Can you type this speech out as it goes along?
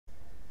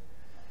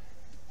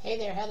Hey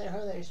there, Heather,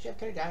 ho there, it's Jeff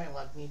Cutter Diamond.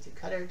 Welcome you to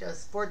Cutter Does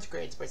Sports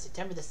Grades for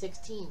September the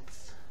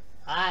 16th.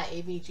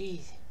 AVG.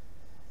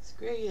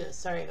 Screw you.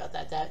 Sorry about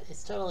that. That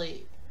is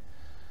totally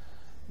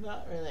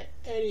not really.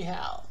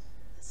 Anyhow,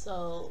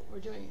 so we're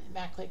doing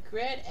MacClick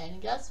Grid, and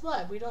guess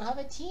what? We don't have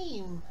a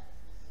team.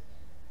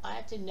 I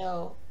have to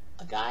know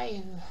a guy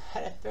who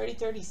had a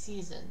 30-30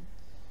 season.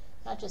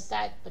 Not just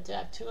that, but to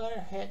have 200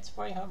 hits,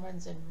 40 home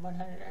runs, and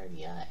 100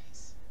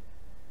 RBIs.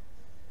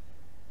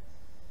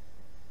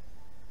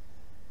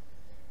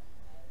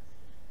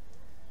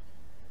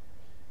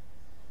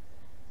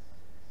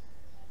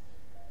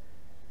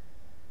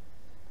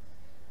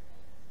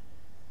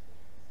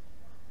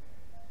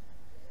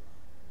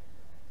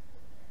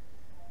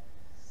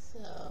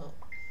 So,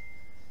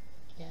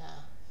 yeah.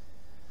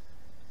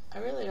 I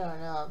really don't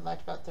know much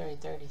about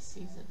 30-30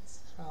 seasons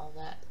and all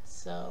that.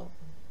 So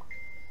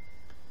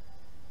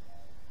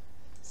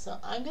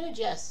I'm going to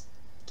just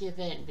give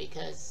in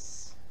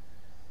because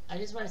I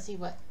just want to see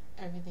what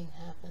everything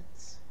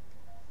happens.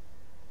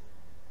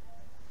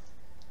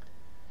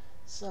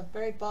 So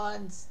Barry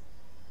Bonds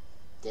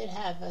did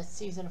have a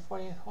season of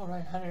 40 home run,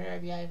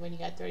 100 RBI when he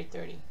got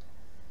 30-30.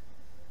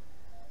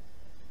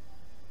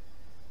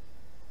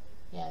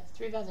 Yeah,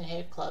 3,000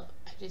 hit club.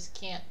 I just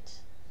can't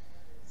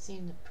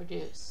seem to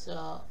produce,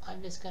 so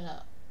I'm just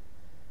gonna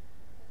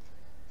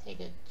take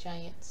a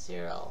giant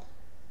 0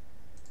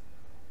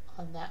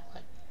 on that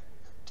one.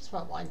 Just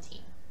want one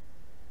team.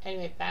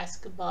 Anyway,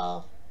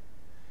 basketball.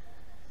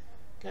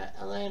 Got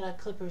Atlanta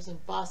Clippers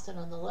and Boston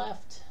on the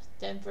left,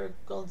 Denver,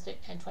 Golden State,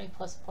 and 20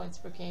 plus points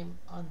per game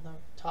on the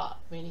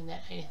top, meaning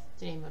that I have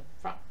to name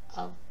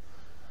a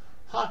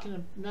Hawk and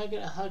a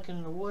Nugget, a Hawk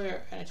and a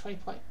Warrior, and a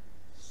 20-point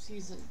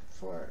season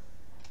for.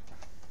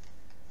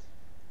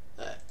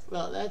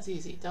 Well, that's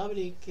easy.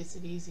 Dominique gets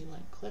an easy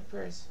one.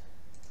 Clippers.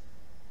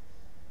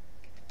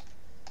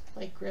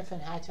 Blake Griffin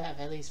had to have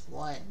at least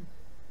one.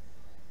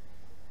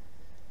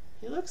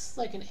 He looks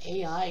like an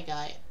AI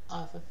guy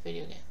off a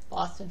video game.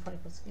 Boston 20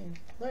 plus game.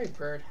 Larry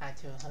Bird had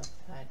to have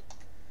had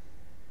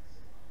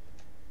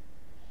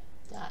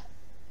that.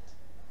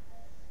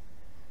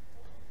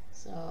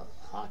 So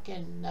Hawk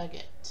and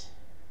Nugget.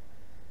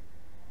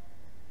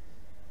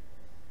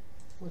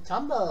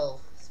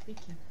 Mutombo.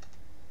 Speaking.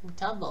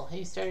 Mutombo.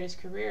 He started his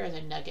career as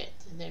a Nugget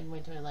and then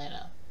went to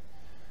Atlanta.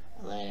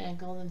 Atlanta and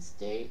Golden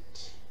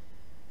State.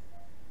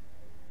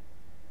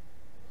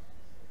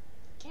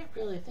 Can't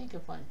really think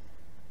of one.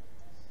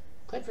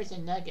 Clippers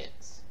and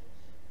Nuggets.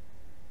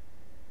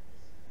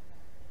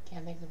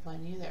 Can't think of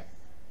one either.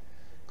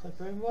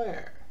 Clipper and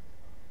Warrior.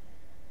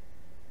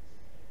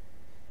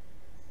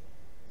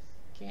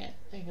 Can't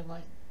think of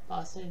one.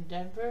 Boston and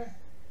Denver.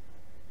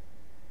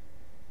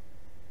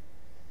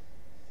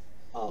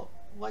 Oh,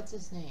 what's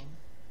his name?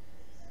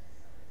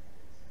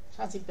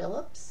 Chauncey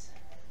Billups?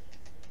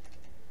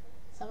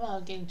 Somehow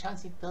I'm getting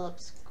Chauncey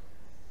Billups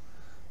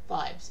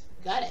vibes.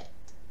 Got it.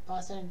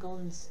 Boston and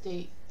Golden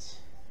State.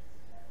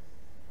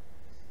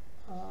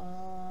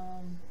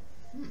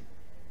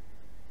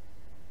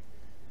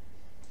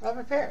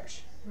 Robert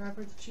Parrish.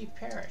 Robert G.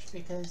 Parrish,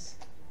 because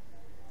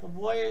the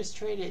Warriors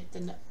traded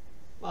the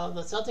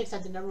Celtics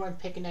had the #1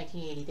 pick in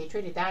 1980. They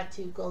traded that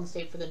to Golden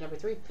State for the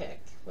 #3 pick,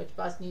 which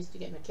Boston used to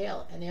get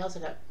McHale, and they also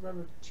got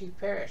Robert G.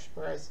 Parrish,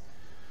 whereas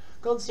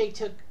Golden State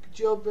took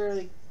Joe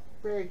Barely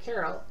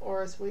Carroll,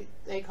 or as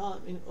they call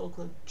him in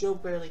Oakland, Joe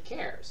Barely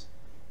Cares.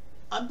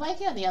 I'm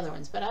blanking on the other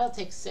ones, but I'll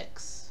take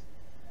 6.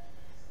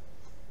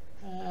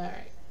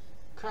 Alright.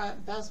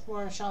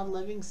 Basketball, Sean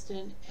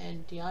Livingston,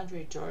 and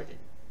DeAndre Jordan.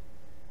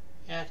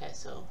 Okay,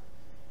 so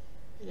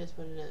it is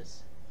what it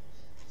is.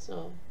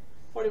 So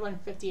 41,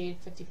 58,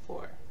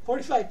 54.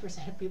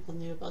 45% of people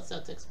knew about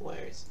Celtics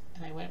Warriors,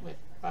 and I went with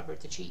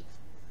Robert the Chief.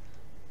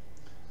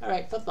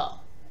 Alright,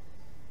 football.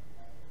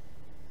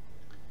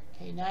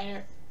 Okay,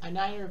 a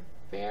Niner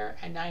Bear,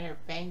 a Niner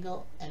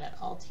Bengal, and an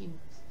all-team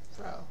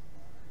pro.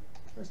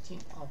 First team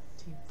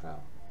all-team pro.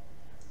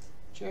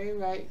 Jerry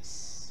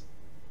Rice,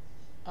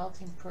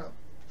 all-team pro.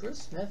 Bruce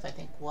Smith, I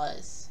think,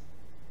 was.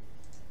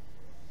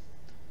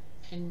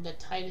 And the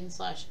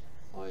Titans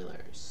 /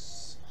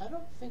 Oilers. I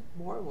don't think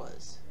Moore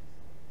was.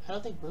 I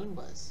don't think Boone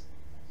was.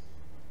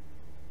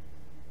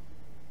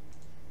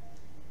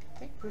 I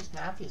think Bruce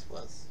Matthews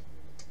was.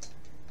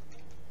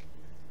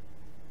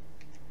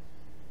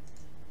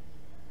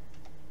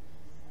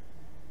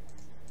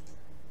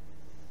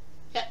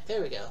 Yeah,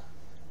 there we go.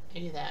 I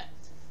knew that.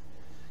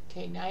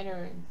 Okay,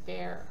 Niner and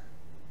Bear.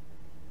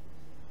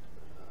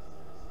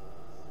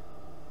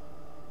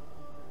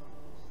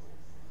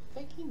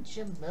 Thinking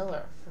Jim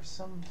Miller for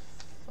some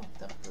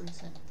fucked up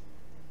reason.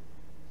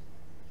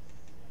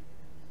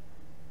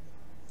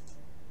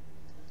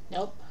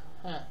 Nope.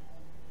 Huh.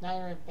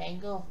 Niner and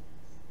Bengal.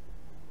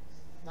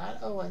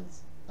 Not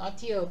Owens. Not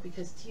T.O.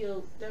 because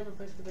T.O. never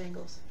played for the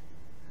Bengals.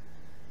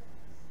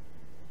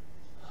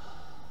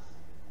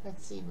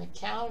 Let's see.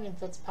 McCown and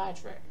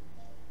Fitzpatrick.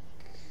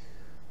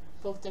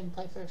 Both didn't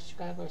play for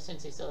Chicago or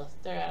Cincy, so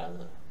they're out of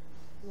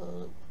the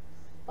loop.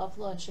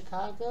 Buffalo and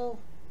Chicago.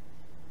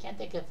 Can't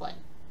think of one.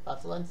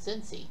 Buffalo and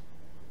Cincy.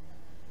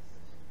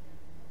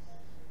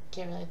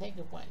 Can't really think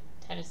of one.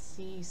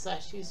 Tennessee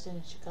 / Houston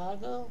and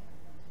Chicago.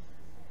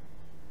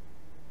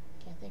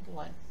 Can't think of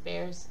one.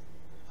 Bears,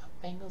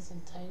 Bengals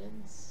and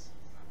Titans.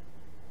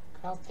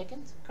 Carl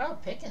Pickens? Carl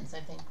Pickens, I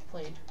think,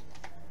 played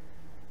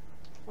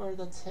for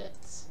the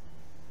Tits.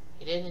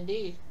 He did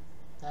indeed.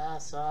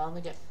 So I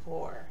only get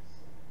 4.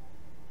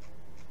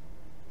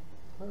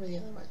 What were the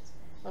other ones?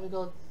 Let me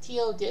go.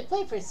 T.O. did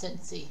play for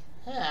Cincy.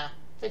 Huh.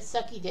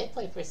 Fitsucky did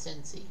play for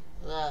Cincy.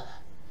 Ugh.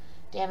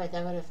 Damn it,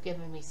 that would have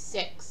given me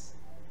 6.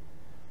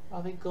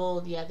 Robbie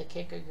Gould, yeah, the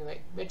kicker, you're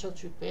right. Mitchell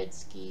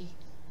Trubisky.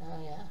 Oh,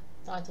 yeah.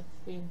 Donta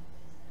Freeman.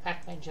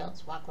 Pac-Man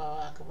Jones. Waka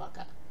waka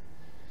waka.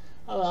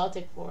 Oh, well, I'll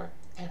take 4.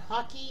 And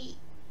hockey,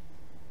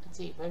 let's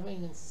see, Red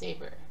Wing and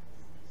Sabre.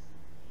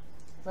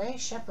 Ray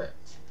Shepard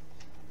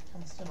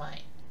comes to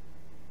mind.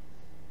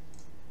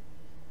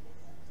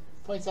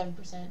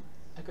 0.7%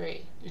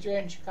 agree.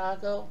 Detroit and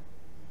Chicago.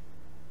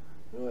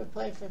 Who would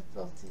play for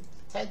both?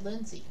 Ted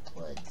Lindsay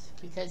would,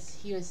 because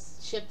he was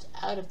shipped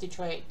out of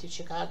Detroit to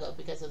Chicago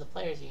because of the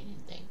players'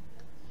 union thing.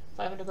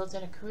 500 goals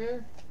in a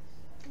career?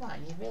 Come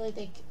on, you really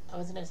think I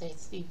was gonna say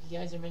Steve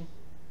Yzerman?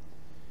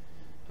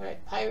 Alright,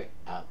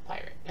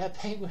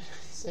 Penguin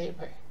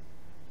Sabre.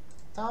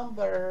 Tom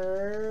Barrasso.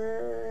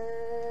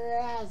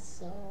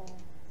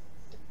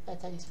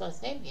 That's how you spell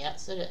his name?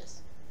 Yes, it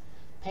is.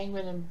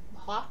 Penguin and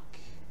Hawk.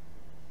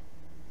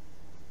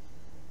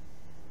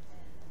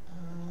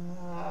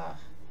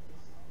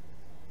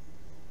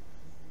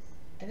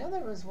 I know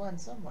there was one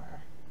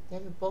somewhere.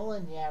 David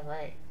Bolin, yeah,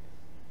 right.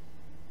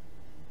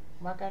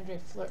 Marc-Andre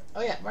Fleury.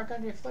 Oh yeah,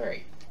 Marc-Andre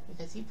Fleury,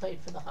 because he played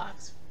for the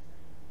Hawks.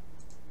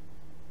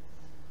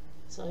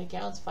 So he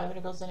counts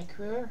 500 goals in a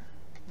career.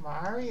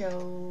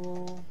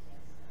 Mario.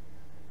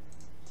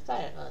 It's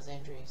about those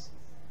injuries.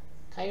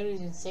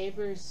 Coyotes and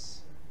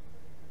Sabres.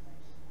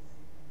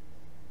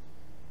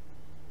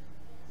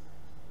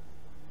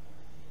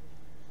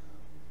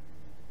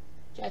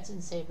 Jets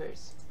and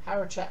Sabres.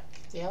 Howard-Chuck.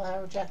 Dale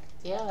Howard-Chuck.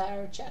 Dale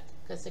Howard-Chuck.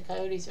 Because the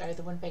Coyotes are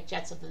the Winnipeg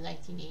Jets of the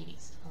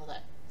 1980s. All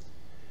that.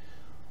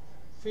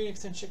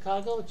 Phoenix and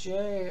Chicago.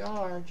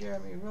 J.R.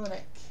 Jeremy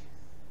Roenick.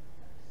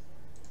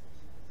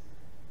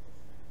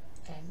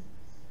 And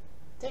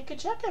did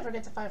Tkachuk ever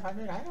get to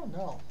 500? I don't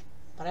know.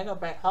 But I know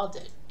Brett Hall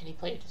did. And he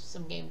played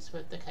some games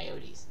with the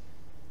Coyotes.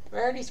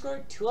 Rarity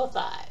scored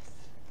 205.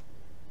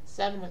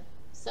 7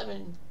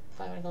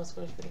 500 goal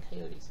scores for the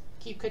Coyotes.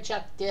 Keith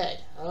Tkachuk did.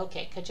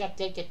 Okay, Tkachuk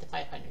did get to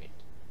 500.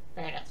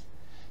 Fair enough.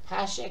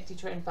 Hasek,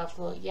 Detroit and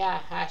Buffalo. Yeah,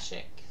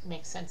 Hasek.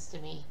 Makes sense to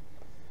me.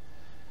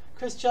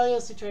 Chris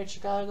Chelios, Detroit,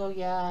 Chicago.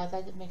 Yeah,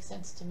 that makes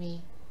sense to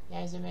me.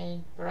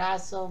 Yzerman,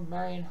 Barrasso,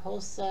 Marian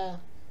Hossa,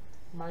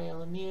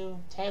 Mario Lemieux,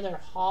 Taylor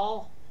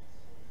Hall.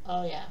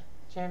 Oh yeah,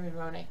 Jeremy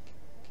Roenick,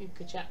 Keith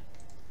Tkachuk.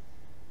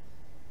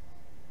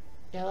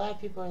 Yeah, a lot of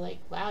people are like,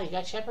 wow, you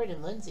got Shepard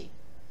and Lindsay.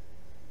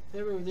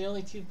 They were the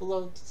only two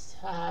below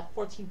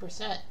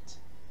 14%.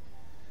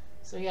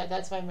 So yeah,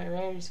 that's why my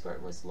rarity score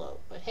was low.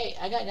 But hey,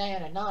 I got 9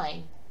 out of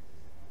 9.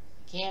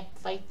 Can't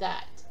fight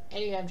that.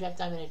 Anyway, I'm Jeff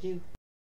Diamond. I do